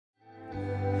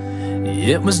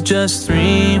It was just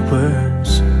 3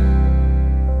 words,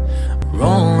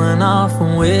 rolling off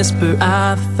a whisper.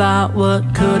 I thought,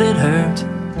 what could it hurt?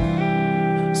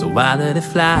 So why let it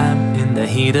fly in the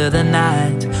heat of the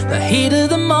night, the heat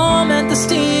of the moment, the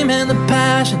steam and the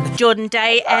passion. Jordan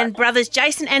Day and brothers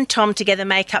Jason and Tom together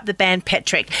make up the band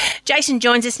Petric. Jason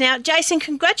joins us now. Jason,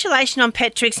 congratulations on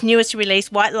Petric's newest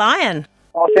release, White Lion.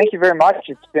 Oh, thank you very much.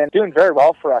 It's been doing very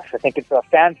well for us. I think it's a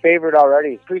fan favorite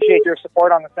already. Appreciate your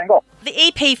support on the single. The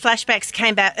EP Flashbacks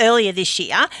came out earlier this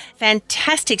year.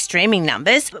 Fantastic streaming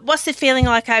numbers. What's the feeling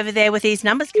like over there with these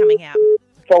numbers coming out?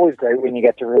 It's always great when you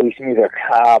get to release music,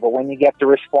 but when you get the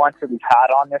response that we've had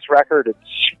on this record,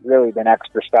 it's really been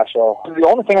extra special. The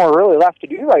only thing we're really left to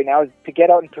do right now is to get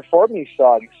out and perform these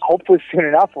songs. Hopefully soon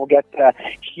enough we'll get to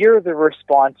hear the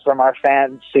response from our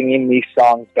fans singing these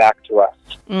songs back to us.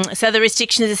 So the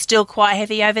restrictions are still quite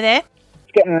heavy over there?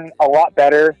 It's getting a lot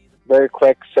better very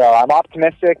quick, so I'm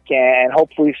optimistic, and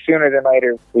hopefully sooner than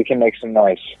later we can make some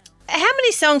noise. How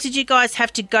many songs did you guys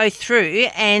have to go through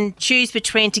and choose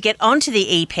between to get onto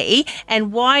the EP,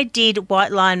 and why did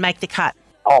White Lion make the cut?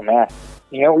 Oh, man.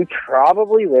 You know, we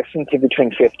probably listen to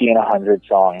between 50 and 100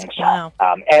 songs. Wow.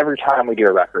 Every time we do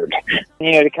a record.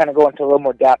 You know, to kind of go into a little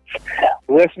more depth,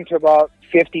 we listen to about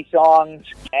 50 songs,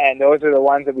 and those are the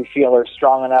ones that we feel are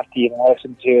strong enough to even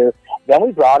listen to. Then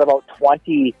we brought about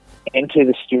 20 into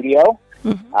the studio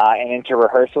and into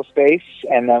rehearsal space,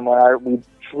 and then when we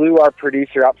flew our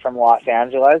producer up from Los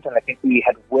Angeles, and I think we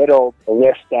had whittled the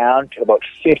list down to about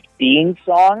 15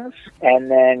 songs.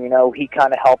 And then, you know, he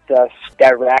kind of helped us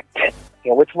direct,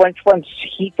 you know, which ones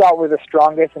he thought were the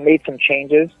strongest and made some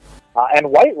changes. And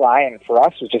White Lion for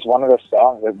us was just one of those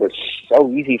songs that was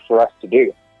so easy for us to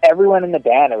do. Everyone in the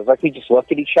band, it was like we just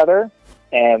looked at each other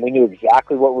and we knew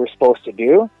exactly what we were supposed to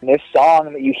do. And this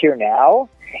song that you hear now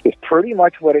is pretty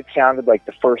much what it sounded like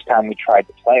the first time we tried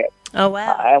to play it. Oh,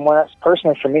 wow. And when it's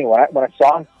personally for me, when a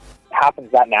song happens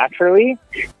that naturally,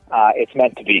 it's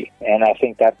meant to be. And I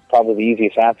think that's probably the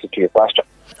easiest answer to your question.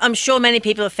 I'm sure many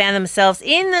people have found themselves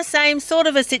in the same sort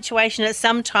of a situation at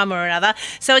some time or another.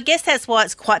 So I guess that's why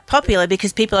it's quite popular,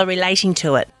 because people are relating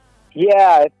to it.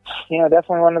 Yeah, it's, you know,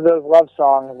 definitely one of those love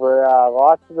songs where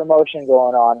lots of emotion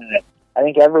going on in it. I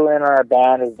think everyone in our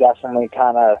band is definitely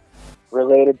kind of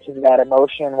related to that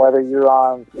emotion, whether you're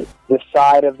on the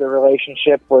side of the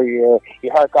relationship where your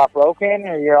heart got broken,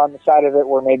 or you're on the side of it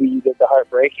where maybe you did the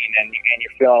heartbreaking and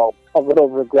you're feeling a little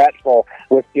regretful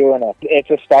with doing it. It's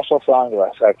a special song to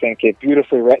us. I think it's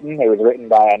beautifully written. It was written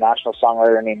by a national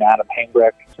songwriter named Adam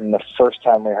Hengbrick. From the first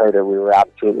time we heard it, we were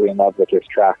absolutely in love with this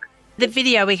track. The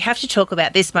video, we have to talk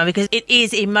about this one because it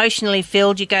is emotionally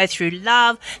filled. You go through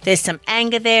love, there's some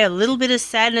anger there, a little bit of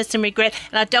sadness and regret.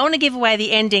 And I don't want to give away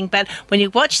the ending, but when you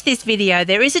watch this video,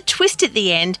 there is a twist at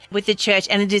the end with the church,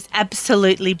 and it is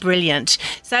absolutely brilliant.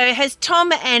 So has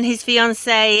Tom and his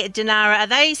fiancée, Dinara, are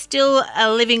they still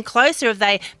living close, or have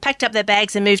they packed up their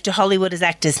bags and moved to Hollywood as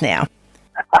actors now?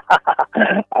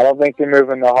 I don't think they're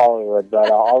moving to Hollywood,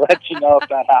 but I'll let you know if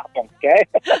that happens, okay?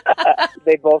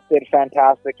 They both did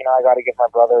fantastic. You know, I got to give my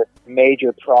brother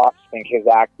major props. I think his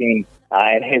acting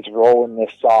and his role in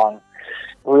this song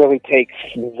really takes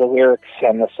the lyrics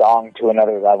and the song to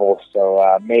another level.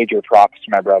 So major props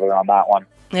to my brother on that one.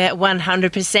 Yeah,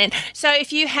 100%. So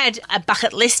if you had a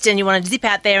bucket list and you want to zip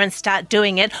out there and start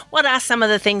doing it, what are some of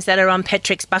the things that are on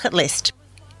Petric's bucket list?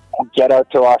 Get out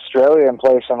to Australia and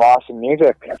play some awesome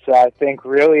music. So I think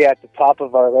really at the top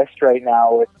of our list right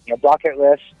now with, you know, bucket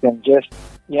list, and just,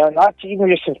 you know, not even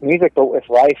just with music, but with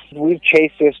life. We've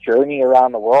chased this journey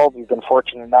around the world. We've been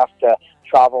fortunate enough to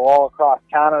travel all across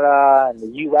Canada and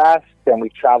the U.S., and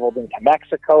we've traveled into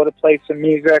Mexico to play some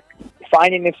music.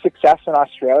 Finding this success in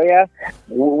Australia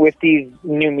with these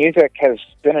new music has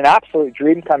been an absolute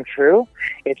dream come true.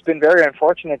 It's been very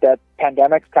unfortunate that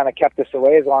pandemic's kind of kept us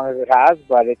away as long as it has,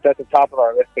 but it's at the top of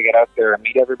our list to get out there and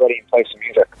meet everybody and play some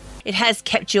music. It has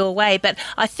kept you away, but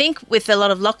I think with a lot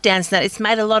of lockdowns that it's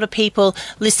made a lot of people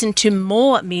listen to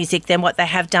more music than what they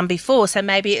have done before. So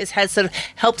maybe it has sort of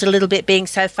helped a little bit being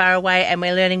so far away and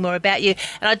we're learning more about you.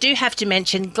 And I do have to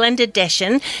mention Glenda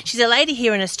Deschen. She's a lady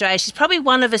here in Australia. She's probably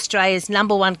one of Australia's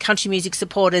 #1 country music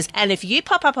supporters. And if you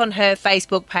pop up on her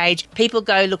Facebook page, people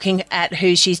go looking at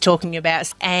who she's talking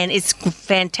about. And it's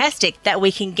fantastic that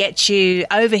we can get you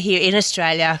over here in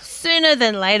Australia sooner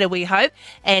than later, we hope,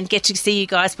 and get to see you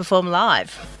guys perform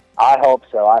live. I hope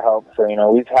so. You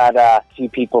know, we've had a few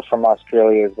people from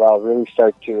Australia as well really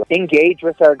start to engage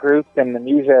with our group and the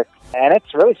music, and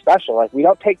it's really special. Like, we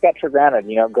don't take that for granted.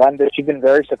 You know, Glenda, she's been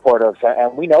very supportive,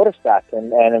 and we noticed that,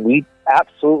 and we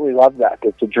absolutely love that.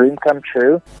 It's a dream come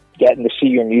true, getting to see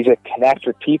your music connect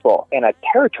with people in a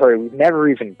territory we've never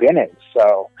even been in.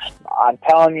 So I'm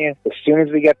telling you, as soon as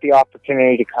we get the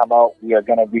opportunity to come out, we are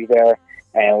going to be there,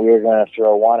 and we are going to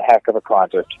throw one heck of a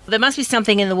concert. There must be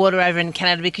something in the water over in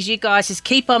Canada, because you guys just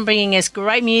keep on bringing us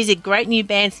great music, great new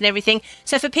bands and everything.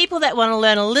 So for people that want to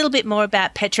learn a little bit more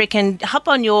about Petric and hop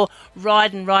on your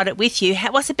ride and ride it with you,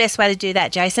 what's the best way to do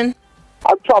that, Jason?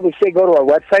 I'd probably say go to our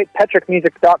website,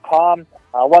 petricmusic.com.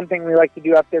 One thing we like to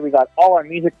do up there, we got all our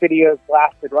music videos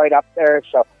blasted right up there.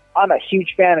 So I'm a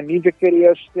huge fan of music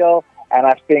videos still, and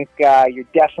I think you're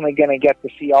definitely going to get to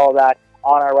see all of that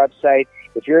on our website.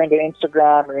 If you're into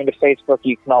Instagram or into Facebook,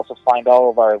 you can also find all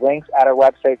of our links at our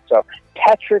website. So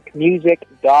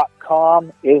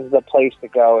petricmusic.com is the place to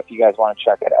go if you guys want to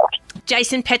check it out.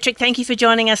 Jason, Petric, thank you for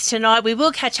joining us tonight. We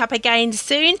will catch up again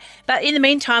soon. But in the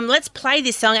meantime, let's play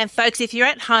this song. And folks, if you're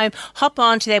at home, hop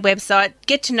on to their website,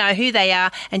 get to know who they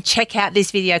are, and check out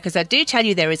this video, because I do tell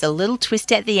you there is a little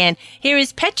twist at the end. Here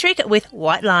is Petric with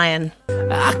White Lion.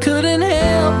 I couldn't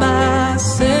help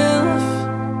myself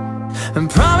and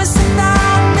promise